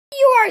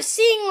are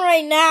seeing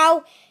right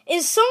now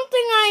is something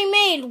I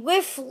made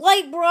with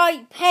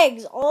Lite-Brite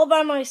pegs all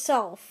by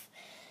myself.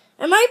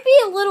 I might be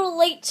a little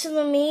late to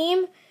the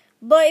meme,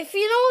 but if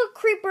you know what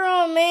Creeper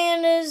on a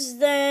Man is,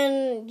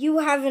 then you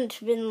haven't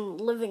been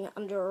living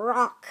under a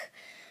rock.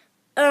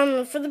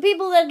 For the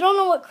people that don't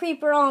know what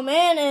Creeper on a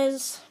Man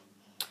is,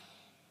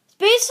 it's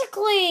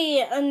basically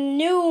a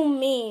new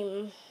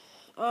meme.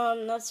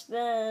 That's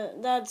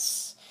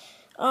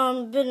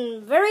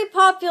been very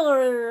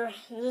popular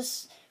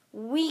this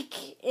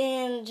week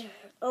and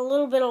a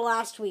little bit of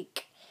last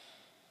week.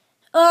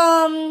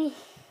 And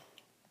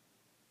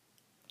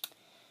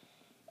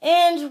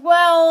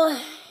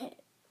well,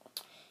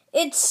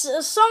 it's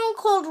a song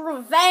called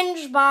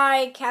Revenge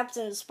by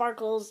Captain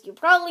Sparkles. You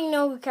probably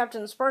know who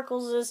Captain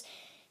Sparkles is.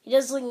 He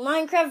does like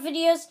Minecraft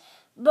videos.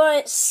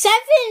 But 7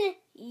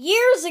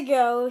 years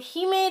ago,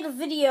 he made a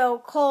video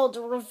called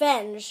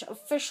Revenge,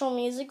 official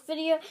music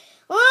video.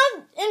 Well,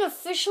 not an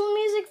official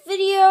music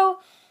video,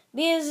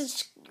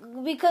 because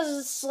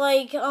it's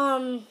like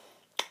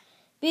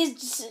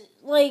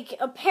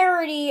a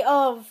parody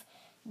of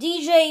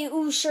DJ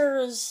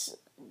Usher's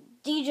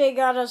DJ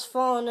Got Us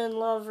Fallen in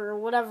Love, or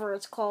whatever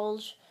it's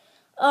called.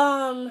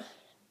 Or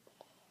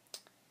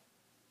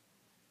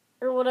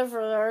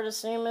whatever the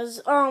artist's name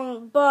is.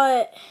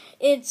 But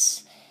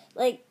it's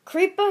like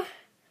Creeper.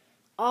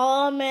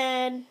 Aw,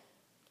 man.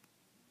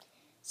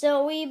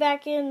 So we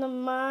back in the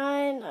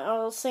mine.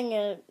 I'll sing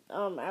it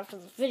after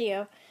the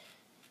video.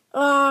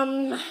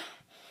 But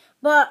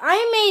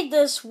I made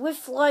this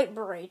with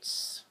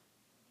Lite-Brites.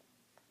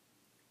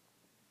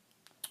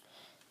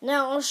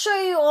 Now I'll show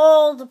you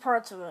all the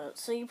parts of it.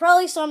 So you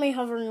probably saw me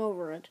hovering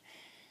over it.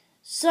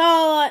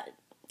 So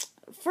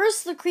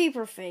first the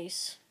creeper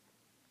face.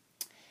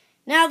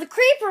 Now the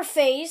creeper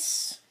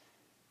face,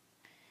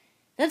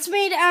 that's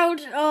made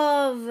out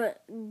of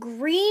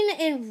green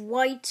and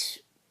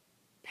white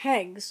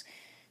pegs.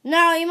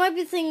 Now, you might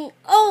be thinking,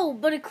 oh,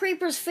 but a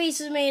creeper's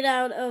face is made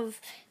out of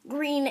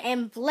green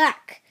and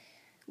black.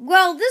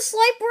 Well, this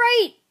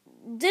Lite-Brite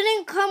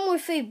didn't come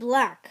with a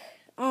black,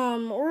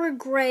 or a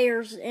gray,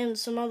 and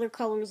some other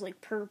colors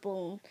like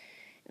purple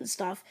and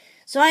stuff.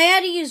 So I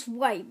had to use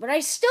white, but I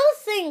still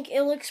think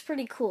it looks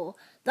pretty cool.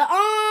 The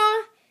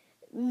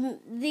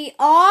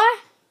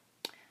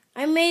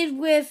I made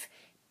with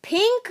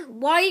pink,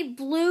 white,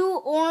 blue,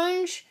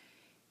 orange,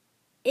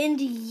 and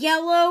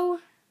yellow,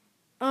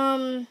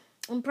 and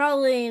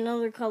probably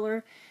another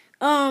color,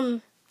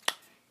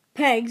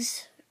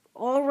 pegs,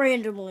 all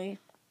randomly.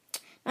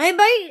 I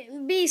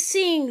might be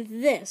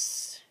seeing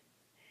this.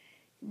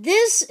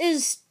 This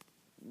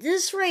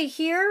right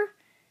here,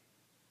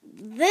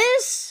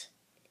 this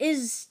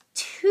is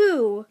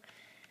 2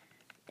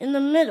 in the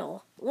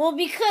middle. Well,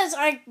 because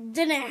I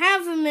didn't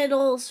have a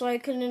middle, so I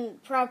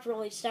couldn't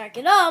properly stack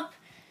it up,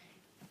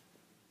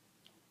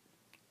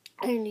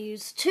 and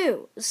use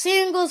 2. The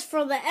same goes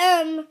for the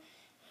M,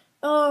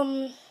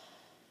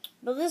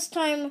 but this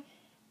time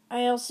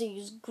I also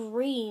use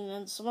green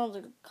and some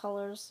other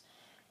colors.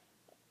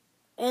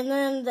 And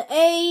then the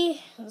A,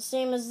 the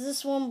same as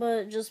this one,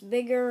 but just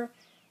bigger,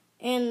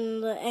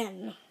 and the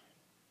N,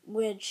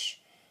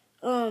 which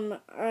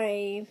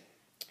I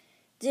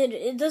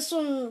did. This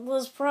one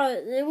was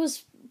it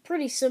was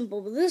pretty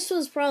simple, but this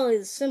was probably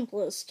the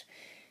simplest.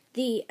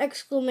 The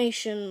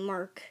exclamation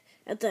mark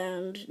at the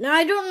end. Now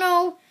I don't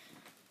know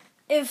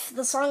if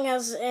the song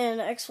has an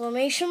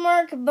exclamation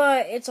mark,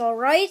 but it's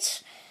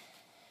alright.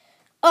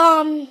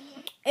 I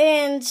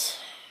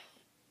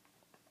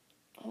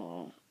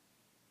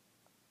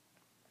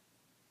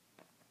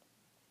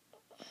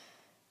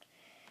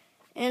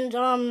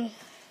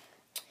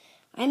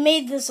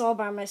made this all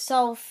by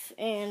myself,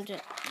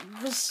 and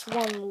this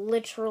one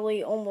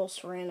literally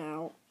almost ran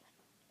out.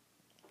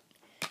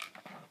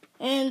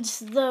 And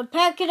the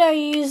packet I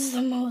use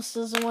the most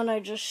is the one I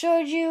just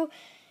showed you.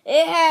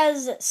 It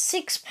has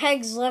 6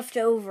 pegs left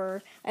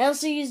over. I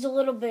also used a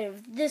little bit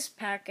of this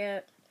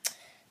packet.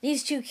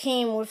 These 2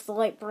 came with the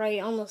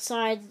Lite-Brite on the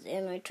sides,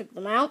 and I took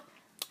them out.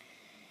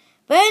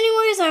 But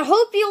anyways, I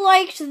hope you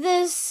liked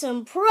this,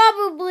 and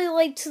probably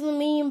liked the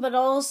meme, but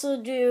I'll also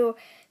do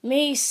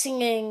me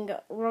singing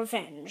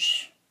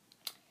Revenge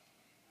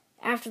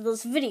after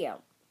this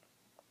video.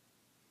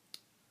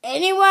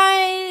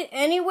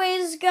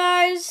 Anyways,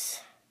 guys,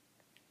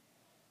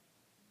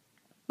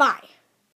 bye.